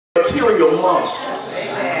material monsters.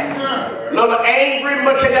 Little angry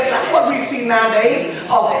material. That's what we see nowadays.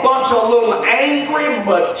 A bunch of little angry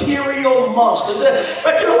material monsters.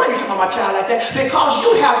 But you know why you talking about my child like that? Because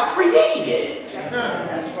you have created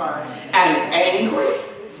an angry,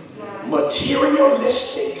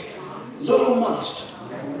 materialistic little monster.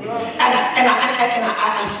 And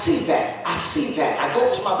I see that. I see that. I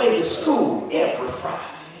go to my baby's school every Friday.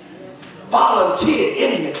 Volunteer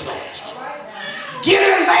in the classroom. Get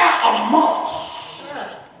in there amongst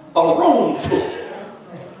a room full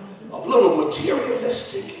of little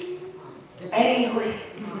materialistic, angry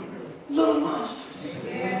little monsters.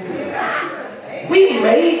 We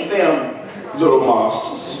made them little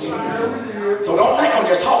monsters. So don't think I'm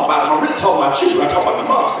just talking about them. I'm really talking about you. I'm talking about the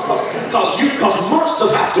monster. Because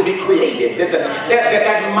monsters have to be created.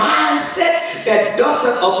 That mindset that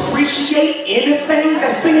doesn't appreciate anything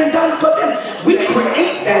that's being done for them, we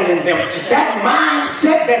create that in them. That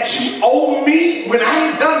mindset that you owe me when I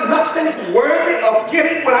ain't done nothing worthy of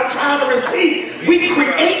getting what I'm trying to receive, we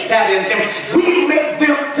create that in them. We make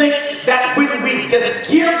them think that when we just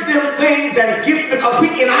give them things and give, because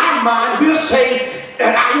we, in our mind, we'll say,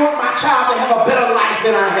 and I want my child to have a better life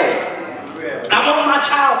than I had. I want my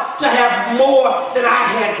child to have more than I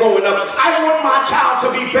had growing up. I want my child to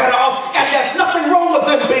be better off. And there's nothing wrong with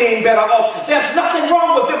them being better off. There's nothing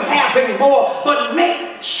wrong with them having more. But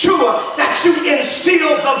make sure that you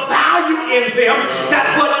instill the value in them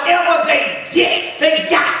that whatever they get, they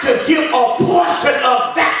got to give a portion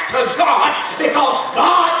of that to God, because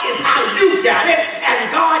God is how you got it,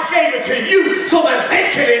 and God gave it to you so that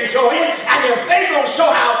they can enjoy it. And if they gonna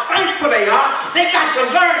show how thankful they are, they got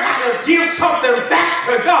to learn how to give something back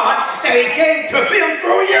to God that He gave to them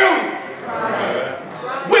through you.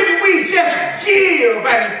 When we just give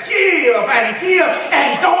and give and give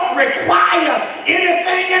and don't require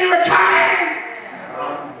anything in return,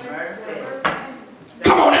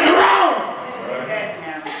 come on in the room.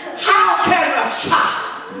 How can a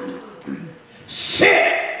child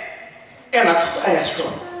sit in a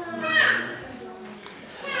classroom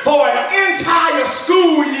for an entire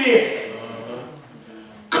school year,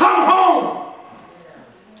 come home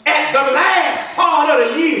at the last part of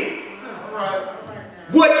the year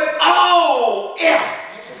with all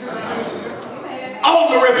F's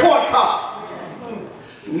on the report card,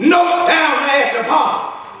 note down there at the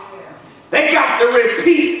bottom, they got to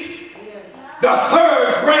repeat the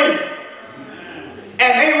 3rd grade,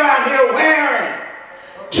 and they around here wearing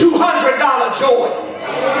 $200 Jordans.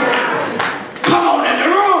 Come on in the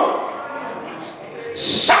room.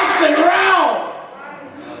 Something wrong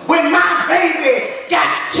when my baby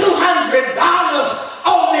got $200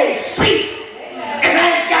 on their feet and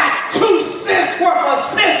ain't got 2 cents worth of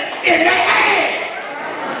sense in their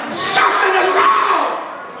hand. Something is wrong.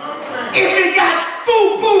 If he got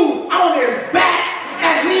FUBU on his back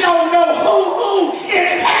and he don't know who in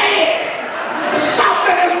his hand,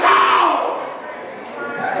 something is wrong.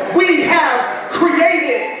 We have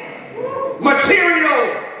created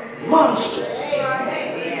material monsters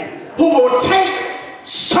who will take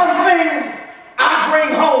something I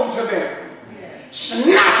bring home to them,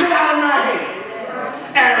 snatch it out of my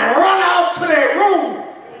hand, and run out to their room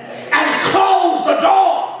and close the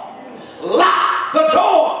door, lock the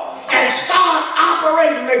door, and start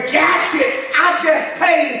operating the gadget I just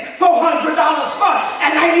paid $400 for,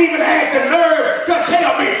 and they even had the nerve to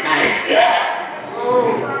tell me thank you.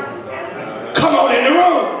 Come on in the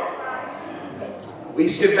room. We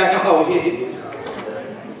sit back, oh,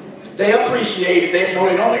 they appreciate it. No,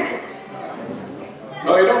 they don't either.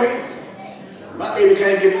 No, they don't either. My baby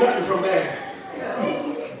can't get nothing from that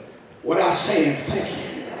without saying thank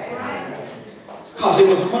you. Because it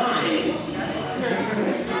was mine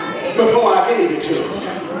before I gave it to him.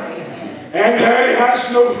 And Daddy has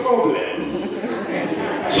no problem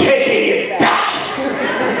taking it back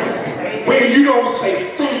when you don't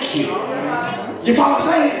say thank you. You follow what I'm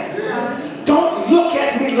saying? Don't look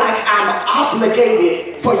at me like I'm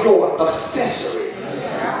obligated for your accessories.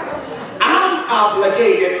 I'm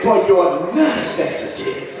obligated for your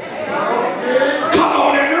necessities. Come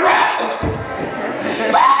on in the room.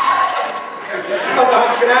 I'm going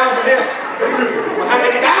to get down from here. I'm going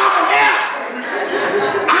to get down from here.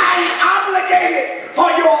 I ain't obligated for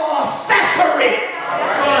your accessories.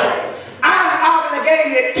 I'm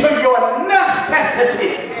obligated to your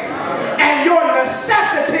necessities. And your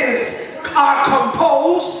necessities are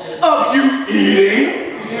composed of you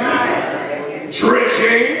eating,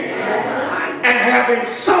 drinking, and having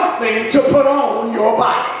something to put on your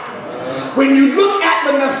body. When you look at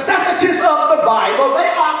the necessities of the Bible, they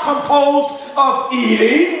are composed of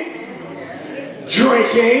eating,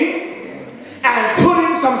 drinking, and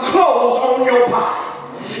putting some clothes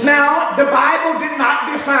Now, the Bible did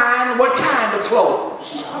not define what kind of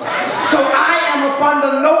clothes. So I am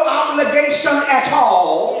under no obligation at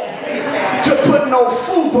all to put no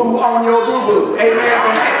FUBU on your boo-boo.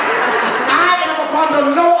 Amen. I am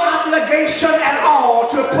under no obligation at all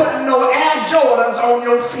to put no Air Jordans on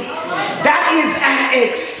your feet. That is an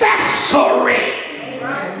accessory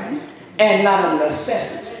and not a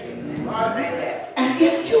necessity. And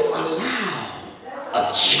if you allow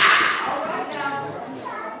a child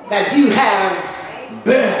that you have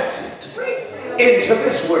birthed into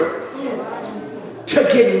this world to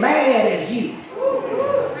get mad at you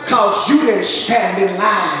because you didn't stand in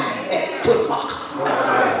line at Foot Locker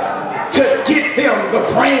to get them the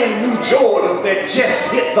brand new Jordans that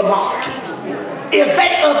just hit the market. If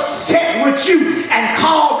they upset with you and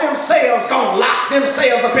call themselves, gonna lock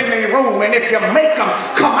themselves up in their room, and if you make them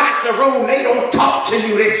come out the room, they don't talk to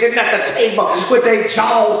you. They sitting at the table with their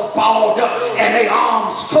jaws balled up and their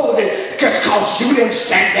arms folded just cause you didn't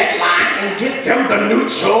stand that line and get them the new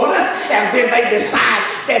Jordans, and then they decide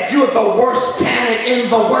that you're the worst parent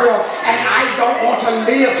in the world and I don't want to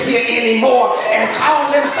live here anymore, and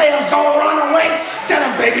call themselves gonna run away. Tell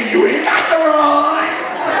them, baby, you ain't got to run.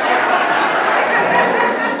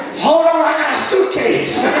 Hold on, I got a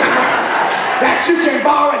suitcase that you can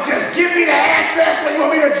borrow. Just give me the address when you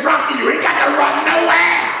want me to drop you. You ain't got to run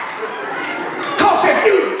nowhere. Because if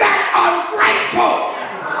you're that ungrateful,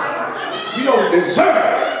 you don't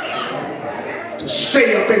deserve to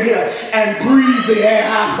stay up in here and breathe the air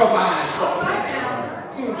I provide for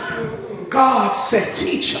you. God said,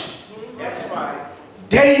 teach them.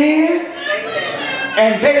 Day in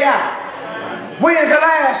and day out. When's the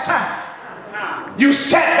last time you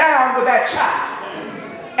sat down with that child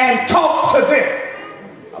and talked to them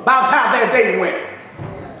about how their day went?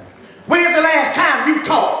 When's the last time you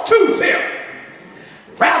talked to them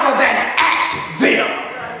rather than at them?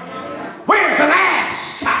 When's the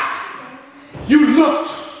last time you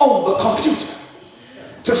looked on the computer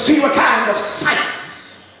to see what kind of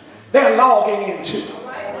sites they're logging into?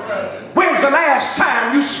 When's the last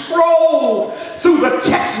time you scrolled through the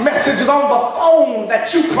text messages on the phone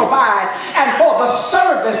that you provide and for the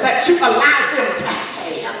service that you allow them to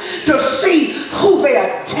have to see who they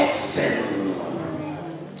are texting?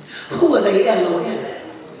 Who are they LOLing?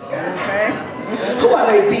 Who are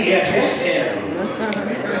they BFFing?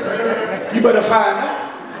 You better find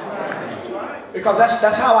out. Because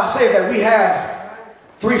that's how I say that we have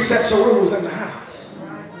 3 sets of rules in the house.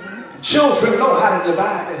 Children know how to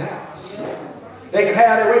divide their house. They can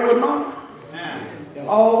have their way with mama. They'll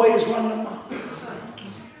always run to mama.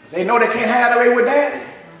 They know they can't have their way with daddy.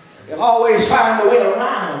 They'll always find a way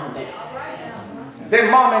around them. Then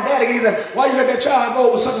mom and daddy either, why you let that child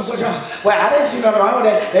go with such and such? Well, I didn't see nothing wrong with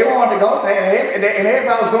that. They wanted to go, and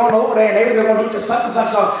everybody was going over there, and they were going to do just such and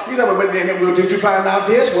such. So he said, well, did you find out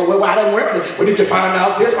this? Well, I didn't worry about it. Well, did you find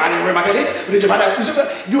out this? Well, I didn't worry about that either. Well, did you find out this?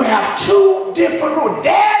 You have 2 different rules.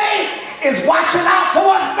 Daddy is watching out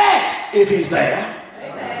for us best if he's there.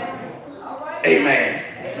 Amen. Amen.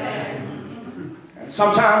 Amen. And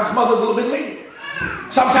sometimes mother's a little bit lenient.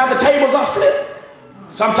 Sometimes the tables are flipped.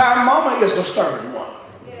 Sometimes mama is the stern one.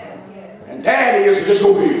 And daddy is just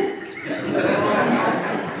go ahead.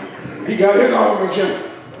 He got his own agenda.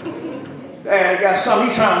 Daddy got something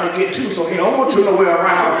he trying to get to, so he don't want you nowhere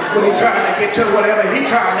around when he trying to get to whatever he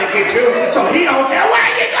trying to get to, so he don't care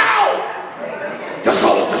where you go. Just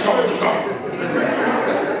go, just go, just go.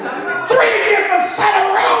 3 different set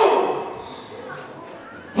of rules.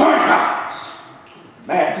 One house.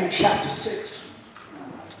 Matthew chapter 6.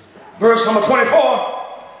 Verse number 24.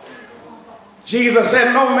 Jesus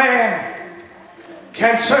said, no man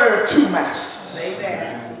can serve 2 masters.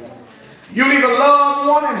 You'll either love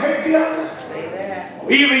one and hate the other.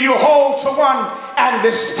 Or either you hold to one and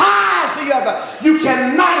despise the other. You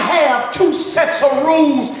cannot have 2 sets of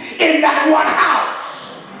rules in that one house.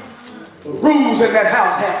 The rules in that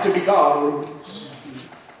house have to be God rules.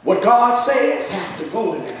 What God says have to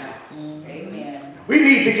go in that house. Amen. We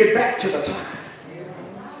need to get back to the time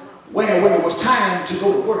where when it was time to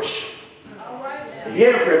go to worship,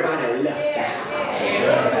 everybody left the house.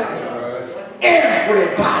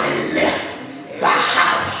 Everybody left the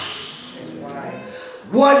house.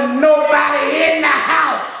 Wasn't nobody in the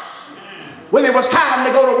house when it was time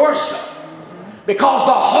to go to worship, because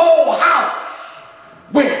the whole house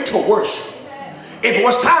went to worship. If it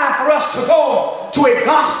was time for us to go to a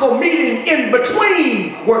gospel meeting in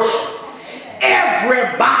between worship,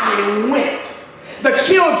 everybody went. The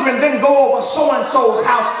children didn't go over so-and-so's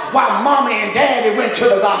house while mommy and daddy went to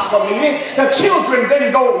the gospel meeting. The children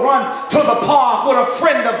didn't go run to the park with a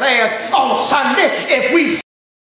friend of theirs on Sunday. If we